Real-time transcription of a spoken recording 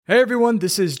Hey everyone,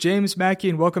 this is James Mackey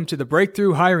and welcome to the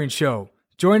Breakthrough Hiring Show.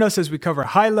 Join us as we cover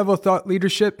high-level thought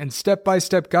leadership and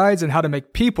step-by-step guides on how to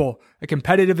make people a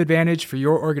competitive advantage for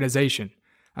your organization.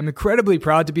 I'm incredibly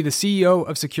proud to be the CEO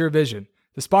of Secure Vision,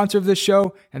 the sponsor of this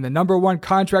show and the #1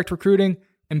 contract recruiting,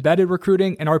 embedded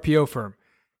recruiting, and RPO firm.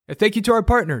 And thank you to our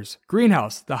partners,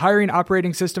 Greenhouse, the hiring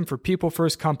operating system for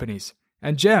people-first companies,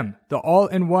 and GEM, the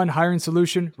all-in-one hiring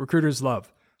solution recruiters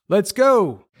love. Let's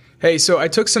go! Hey, so I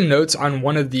took some notes on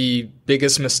one of the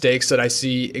biggest mistakes that I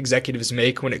see executives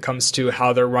make when it comes to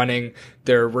how they're running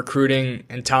their recruiting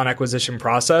and talent acquisition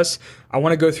process. I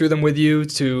want to go through them with you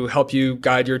to help you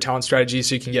guide your talent strategy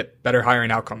so you can get better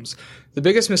hiring outcomes. One of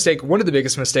the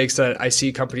biggest mistakes that I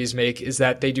see companies make is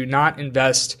that they do not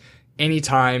invest any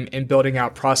time in building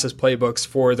out process playbooks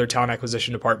for their talent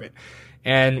acquisition department.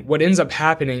 And what ends up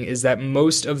happening is that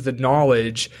most of the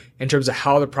knowledge in terms of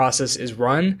how the process is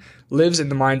run lives in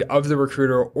the mind of the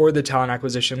recruiter or the talent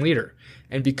acquisition leader.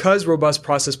 And because robust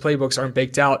process playbooks aren't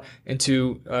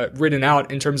written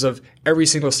out in terms of every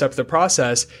single step of the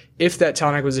process, if that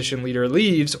talent acquisition leader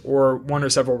leaves or one or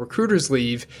several recruiters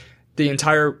leave, the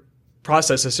entire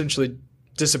process essentially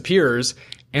disappears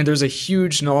and there's a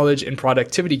huge knowledge and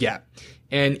productivity gap.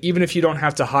 And even if you don't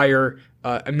have to hire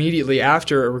immediately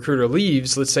after a recruiter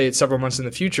leaves, let's say it's several months in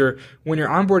the future, when you're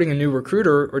onboarding a new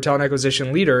recruiter or talent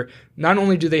acquisition leader, not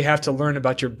only do they have to learn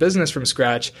about your business from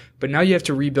scratch, but now you have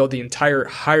to rebuild the entire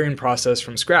hiring process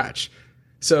from scratch.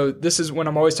 So this is when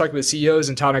I'm always talking with CEOs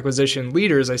and talent acquisition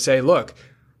leaders, I say, look,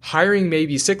 hiring may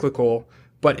be cyclical,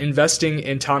 but investing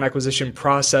in talent acquisition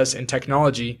process and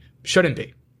technology shouldn't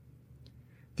be.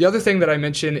 The other thing that I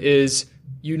mentioned is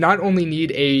you not only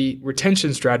need a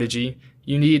retention strategy,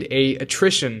 you need a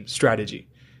attrition strategy.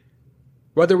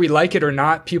 Whether we like it or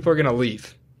not, people are going to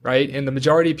leave, right? And the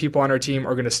majority of people on our team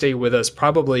are going to stay with us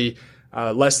probably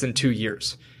less than 2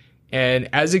 years. And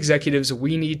as executives,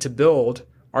 we need to build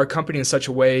our company in such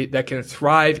a way that can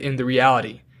thrive in the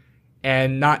reality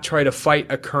and not try to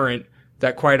fight a current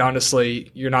that, quite honestly,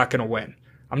 you're not going to win.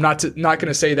 I'm not going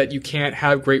to say that you can't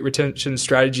have great retention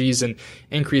strategies and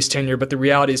increase tenure, but the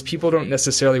reality is people don't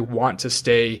necessarily want to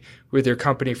stay with your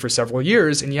company for several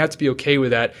years, and you have to be okay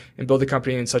with that and build a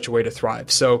company in such a way to thrive.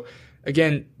 So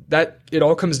again, that it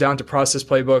all comes down to process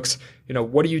playbooks.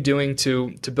 What are you doing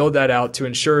to build that out to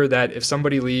ensure that if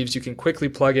somebody leaves, you can quickly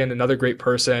plug in another great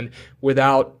person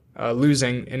without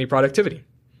losing any productivity.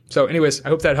 So anyways, I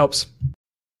hope that helps.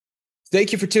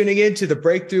 Thank you for tuning in to the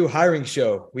Breakthrough Hiring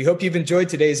Show. We hope you've enjoyed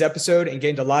today's episode and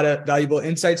gained a lot of valuable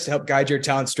insights to help guide your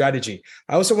talent strategy.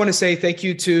 I also want to say thank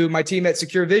you to my team at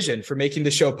Secure Vision for making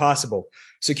the show possible.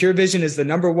 Secure Vision is the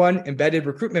 #1 embedded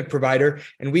recruitment provider,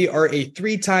 and we are a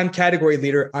 3-time category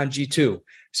leader on G2.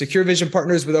 Secure Vision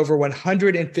partners with over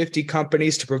 150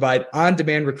 companies to provide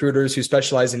on-demand recruiters who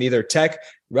specialize in either tech,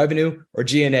 revenue, or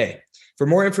G&A. For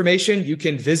more information, you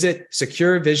can visit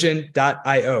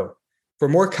securevision.io. For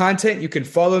more content, you can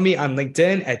follow me on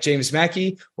LinkedIn at James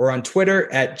Mackey or on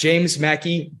Twitter at James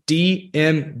Mackey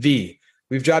DMV.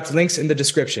 We've dropped links in the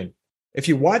description. If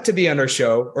you want to be on our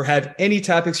show or have any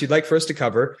topics you'd like for us to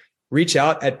cover, reach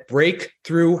out at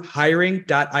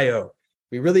breakthroughhiring.io.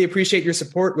 We really appreciate your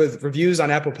support with reviews on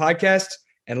Apple Podcasts.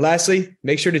 And lastly,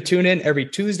 make sure to tune in every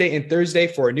Tuesday and Thursday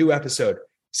for a new episode.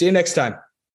 See you next time.